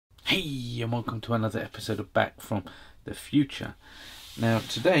Hey, and welcome to another episode of Back from the Future. Now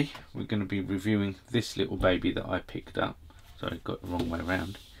today we're going to be reviewing this little baby that I picked up. Sorry, got it the wrong way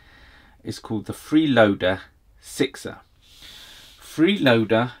around. It's called the FreeLoader 6er.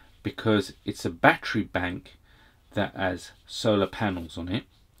 FreeLoader because it's a battery bank that has solar panels on it.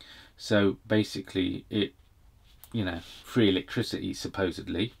 So basically it, free electricity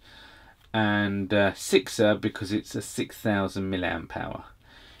supposedly. And 6er because it's a 6,000 milliamp hour.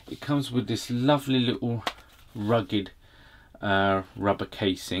 It comes with this lovely little rugged rubber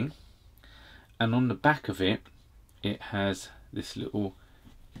casing, and on the back of it, it has this little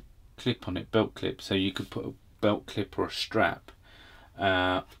clip on it, belt clip, so you could put a belt clip or a strap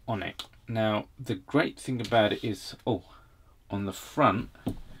on it. Now the great thing about it is, on the front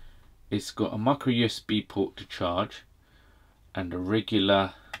it's got a micro USB port to charge and a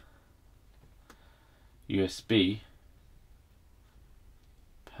regular USB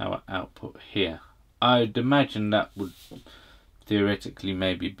power output here. I'd imagine that would theoretically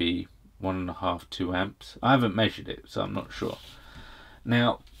maybe be 1.5 to 2 amps. I haven't measured it, so I'm not sure.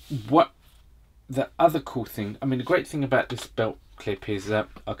 Now, what the other cool thing, the great thing about this belt clip is that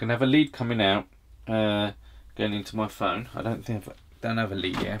I can have a lead coming out, going into my phone. I don't have a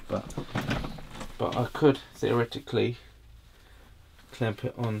lead here, but I could theoretically clamp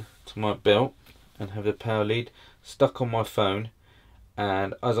it on to my belt and have the power lead stuck on my phone,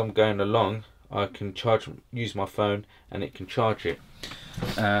 and as I'm going along I can use my phone and it can charge it.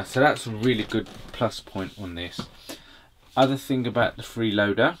 So that's a really good plus point on this. Other thing about the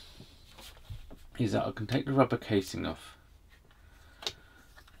FreeLoader is that I can take the rubber casing off,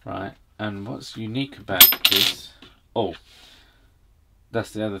 right? And what's unique about this,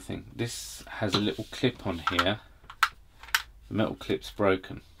 that's the other thing, this has a little clip on here. The metal clip's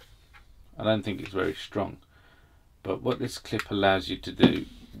broken. I don't think it's very strong, but what this clip allows you to do,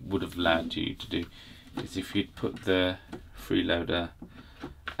 would have allowed you to do, is if you'd put the FreeLoader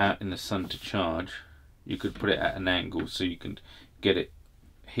out in the sun to charge, you could put it at an angle so you can get it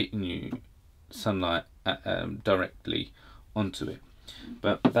hitting you sunlight directly onto it.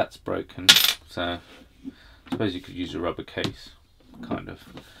 But that's broken, so I suppose you could use a rubber case, kind of.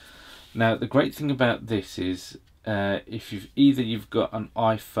 Now the great thing about this is, if you've got an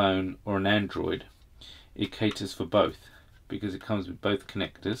iPhone or an Android, it caters for both, because it comes with both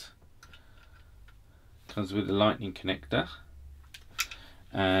connectors. It comes with a lightning connector,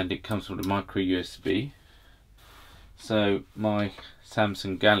 and it comes with a micro USB. So my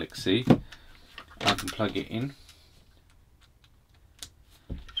Samsung Galaxy, I can plug it in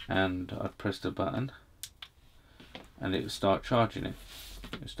and I'd press the button and it will start charging it.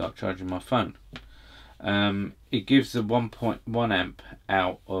 It will start charging my phone. It gives a 1.1 amp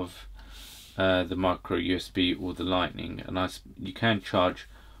out of the micro USB or the lightning, and you can charge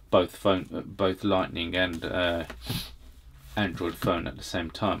both lightning and Android phone at the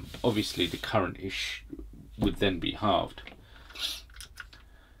same time. Obviously the current would then be halved.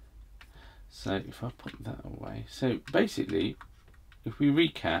 So if I put that away, so basically if we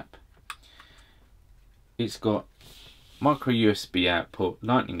recap, it's got micro USB output,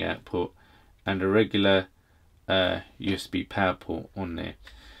 lightning output, and a regular USB power port on there.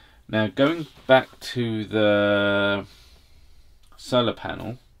 Now going back to the solar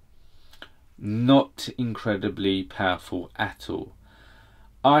panel, not incredibly powerful at all.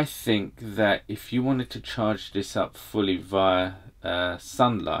 I think that if you wanted to charge this up fully via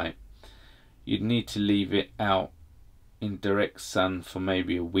sunlight, you'd need to leave it out in direct sun for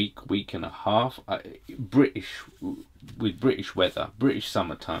maybe a week and a half. With British weather, British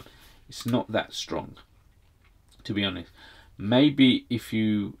summertime, it's not that strong, to be honest. Maybe if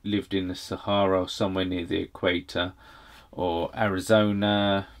you lived in the Sahara or somewhere near the equator, or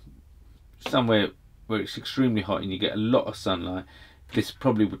Arizona, somewhere where it's extremely hot and you get a lot of sunlight, this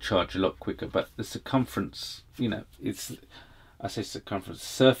probably would charge a lot quicker. But the circumference,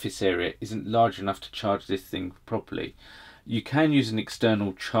 surface area isn't large enough to charge this thing properly. You can use an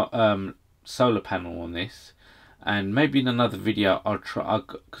external solar panel on this, and maybe in another video I'll try,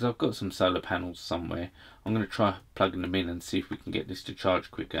 because I've got some solar panels somewhere. I'm going to try plugging them in and see if we can get this to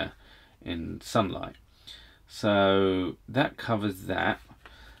charge quicker in sunlight. So that covers that.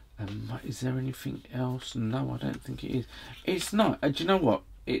 Is there anything else? No, I don't think it is. It's not. Do you know what?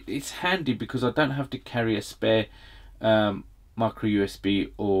 It's handy because I don't have to carry a spare micro USB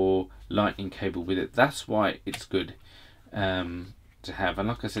or lightning cable with it. That's why it's good to have. And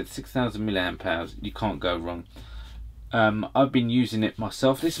like I said, 6,000 milliamp hours, you can't go wrong. I've been using it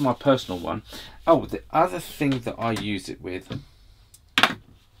myself. This is my personal one. The other thing that I use it with,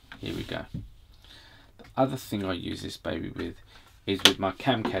 here we go. The other thing I use this baby with is with my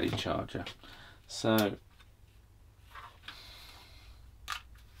cam caddy charger. So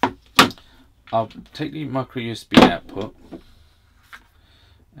I'll take the micro USB output,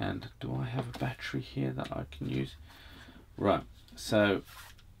 and do I have a battery here that I can use? Right, so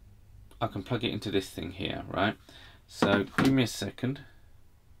I can plug it into this thing here, right? So give me a second.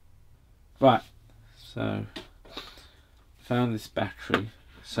 Right, so found this battery.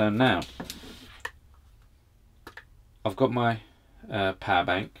 So now I've got my power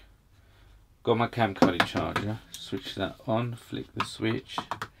bank, got my cam caddy charger. Switch that on, flick the switch.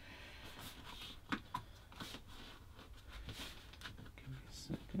 Give me a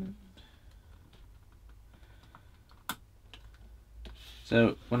second.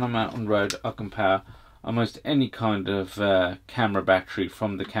 So when I'm out on the road, I can power almost any kind of camera battery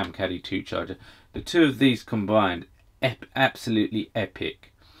from the cam caddy 2 charger. The two of these combined, absolutely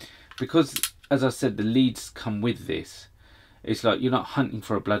epic. Because, as I said, the leads come with this. It's like you're not hunting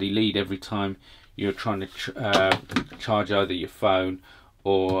for a bloody lead every time you're trying to charge either your phone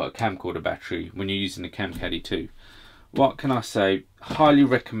or a camcorder battery when you're using the cam caddy 2. What can I say? Highly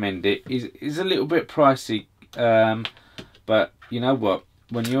recommend it. It's a little bit pricey, but you know what?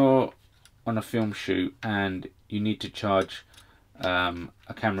 When you're on a film shoot and you need to charge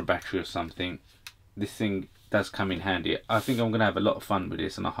a camera battery or something, this thing does come in handy. I think I'm going to have a lot of fun with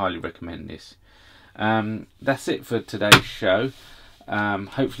this, and I highly recommend this. That's it for today's show.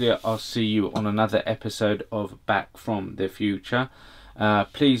 Hopefully I'll see you on another episode of Back from the Future.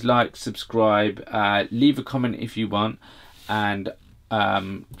 Please like, subscribe, leave a comment if you want, and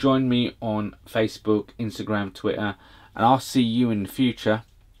join me on Facebook, Instagram, Twitter, and I'll see you in the future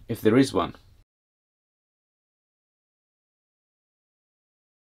if there is one.